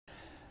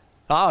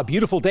Ah,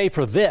 beautiful day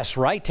for this,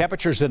 right?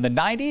 Temperatures in the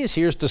 90s.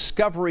 Here's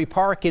Discovery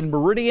Park in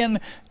Meridian.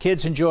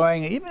 Kids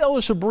enjoying, even though it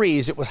was a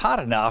breeze, it was hot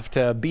enough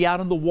to be out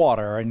in the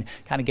water and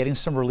kind of getting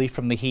some relief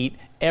from the heat.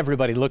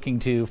 Everybody looking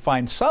to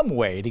find some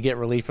way to get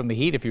relief from the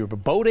heat. If you were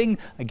boating,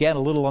 again,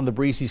 a little on the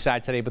breezy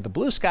side today, but the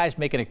blue skies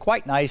making it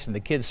quite nice, and the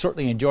kids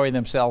certainly enjoying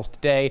themselves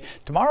today.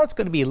 Tomorrow it's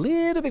going to be a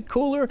little bit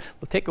cooler.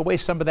 We'll take away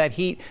some of that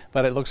heat,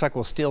 but it looks like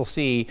we'll still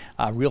see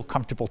real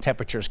comfortable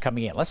temperatures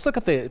coming in. Let's look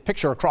at the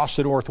picture across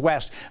the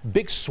northwest.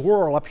 Big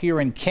swirl up here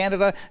in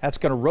Canada. That's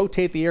going to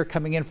rotate the air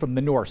coming in from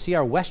the north. See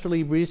our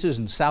westerly breezes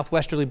and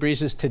southwesterly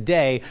breezes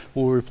today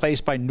will be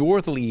replaced by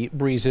northerly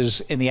breezes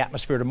in the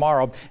atmosphere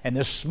tomorrow, and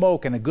there's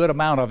smoke and a good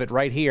amount of it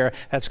right here.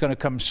 That's going to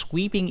come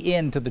sweeping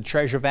into the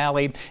Treasure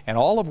Valley and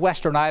all of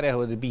western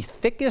Idaho. It'll be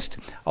thickest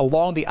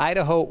along the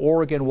Idaho,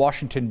 Oregon,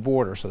 Washington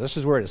border. So this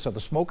is where it is. So the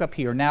smoke up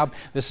here now,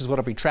 this is what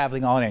it'll be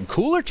traveling on, and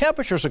cooler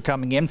temperatures are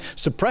coming in,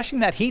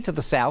 suppressing that heat to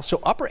the south. So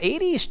upper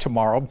 80s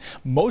tomorrow.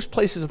 Most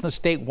places in the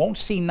state won't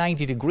see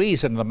 90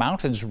 degrees, and in the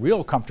mountains,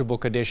 real comfortable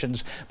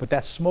conditions, but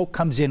that smoke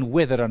comes in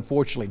with it,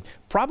 unfortunately.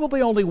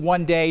 Probably only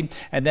one day,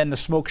 and then the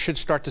smoke should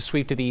start to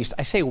sweep to the east.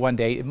 I say one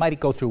day, it might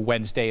go through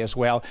Wednesday as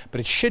well, but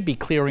it should be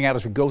clearing out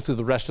as we go through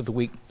the rest of the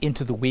week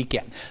into the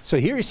weekend. So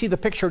here you see the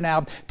picture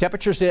now.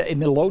 Temperatures in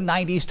the low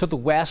 90s to the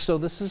west, so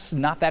this is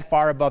not that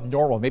far above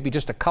normal, maybe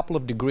just a couple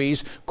of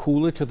degrees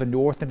cooler to the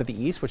north and to the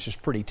east, which is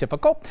pretty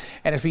typical.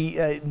 And as we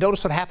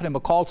notice what happened in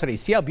McCall today,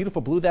 see how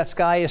beautiful blue that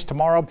sky is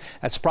tomorrow?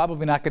 That's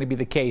probably not going to be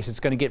the case. It's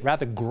going to get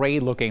rather gray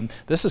looking.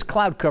 This is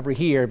cloud cover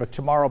here, but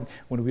tomorrow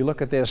when we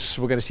look at this,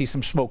 we're going to see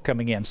some smoke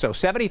coming in. So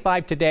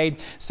 75 today,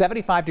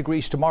 75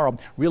 degrees tomorrow,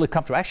 really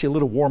comfortable. Actually a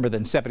little warmer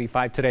than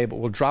 75 today, but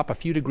we'll drop a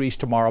few degrees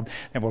tomorrow,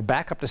 and we're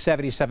back up to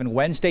 77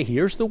 Wednesday.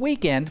 Here's the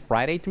weekend,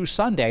 Friday through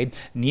Sunday,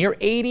 near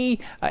 80.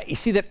 You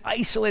see that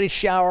isolated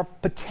shower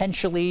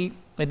potentially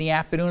in the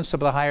afternoon, some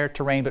of the higher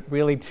terrain, but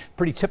really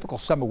pretty typical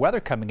summer weather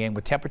coming in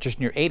with temperatures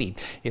near 80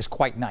 is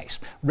quite nice.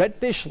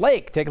 Redfish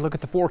Lake, take a look at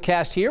the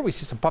forecast here. We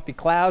see some puffy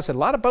clouds and a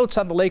lot of boats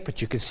on the lake,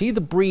 but you can see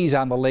the breeze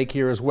on the lake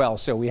here as well.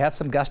 So we had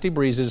some gusty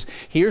breezes.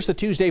 Here's the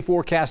Tuesday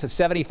forecast at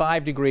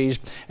 75 degrees,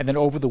 and then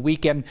over the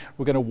weekend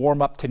we're going to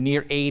warm up to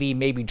near 80,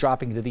 maybe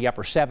dropping to the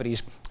upper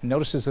 70s.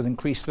 Notice there's an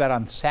increased threat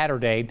on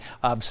Saturday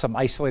of some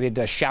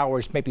isolated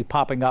showers maybe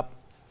popping up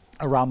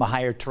around the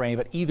higher terrain,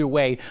 but either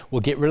way,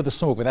 we'll get rid of the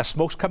smoke. But that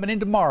smoke's coming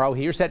in tomorrow.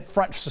 Here's that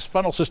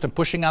frontal system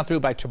pushing on through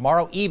by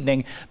tomorrow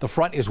evening. The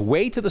front is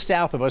way to the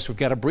south of us. We've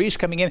got a breeze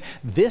coming in.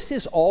 This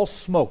is all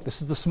smoke.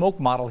 This is the smoke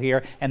model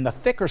here, and the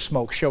thicker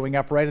smoke showing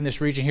up right in this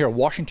region here,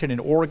 Washington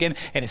and Oregon,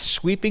 and it's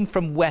sweeping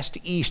from west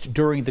to east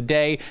during the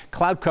day.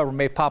 Cloud cover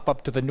may pop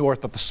up to the north,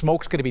 but the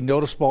smoke's going to be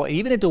noticeable.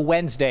 Even into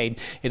Wednesday,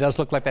 it does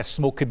look like that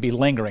smoke could be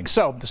lingering.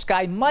 So the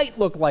sky might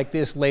look like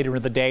this later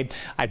in the day.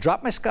 I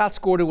dropped my Scott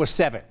score to a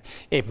 7.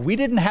 If we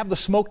didn't have the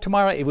smoke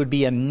tomorrow, it would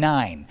be a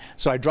 9.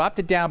 So I dropped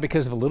it down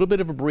because of a little bit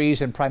of a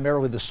breeze and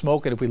primarily the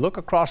smoke. And if we look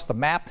across the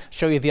map,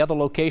 show you the other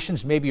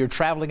locations, maybe you're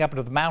traveling up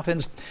into the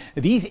mountains,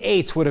 these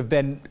 8s would have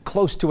been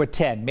close to a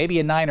 10, maybe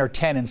a 9 or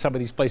 10 in some of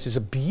these places.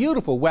 A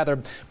beautiful weather,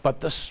 but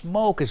the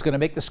smoke is going to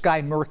make the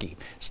sky murky.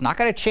 It's not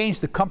going to change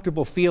the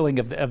comfortable feeling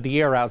of the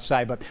air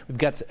outside, but we've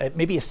got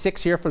maybe a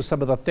 6 here for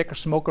some of the thicker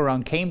smoke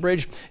around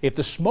Cambridge. If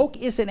the smoke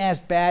isn't as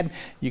bad,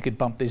 you could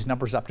bump these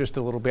numbers up just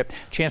a little bit.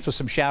 Chance for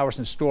some showers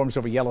and storms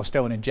over Yellowstone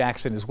and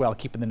Jackson as well,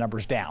 keeping the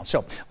numbers down.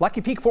 So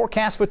Lucky Peak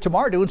forecast for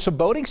tomorrow, doing some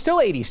boating,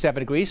 still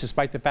 87 degrees,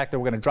 despite the fact that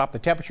we're going to drop the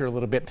temperature a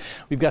little bit.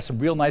 We've got some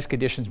real nice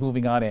conditions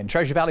moving on in.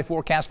 Treasure Valley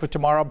forecast for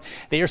tomorrow,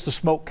 there's the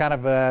smoke kind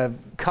of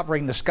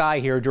covering the sky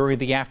here during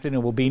the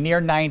afternoon. We'll be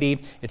near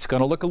 90. It's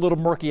going to look a little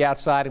murky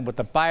outside, and with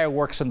the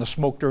fireworks and the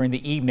smoke during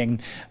the evening,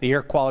 the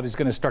air quality is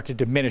going to start to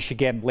diminish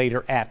again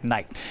later at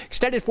night.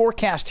 Extended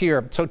forecast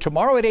here. So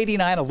tomorrow at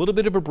 89, a little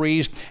bit of a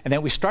breeze, and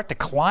then we start to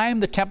climb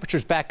the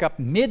temperatures back up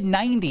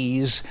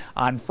mid-90s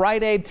on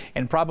Friday,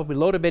 and probably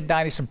low to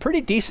mid-90s. Some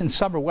pretty decent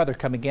summer weather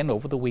coming in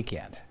over the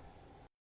weekend.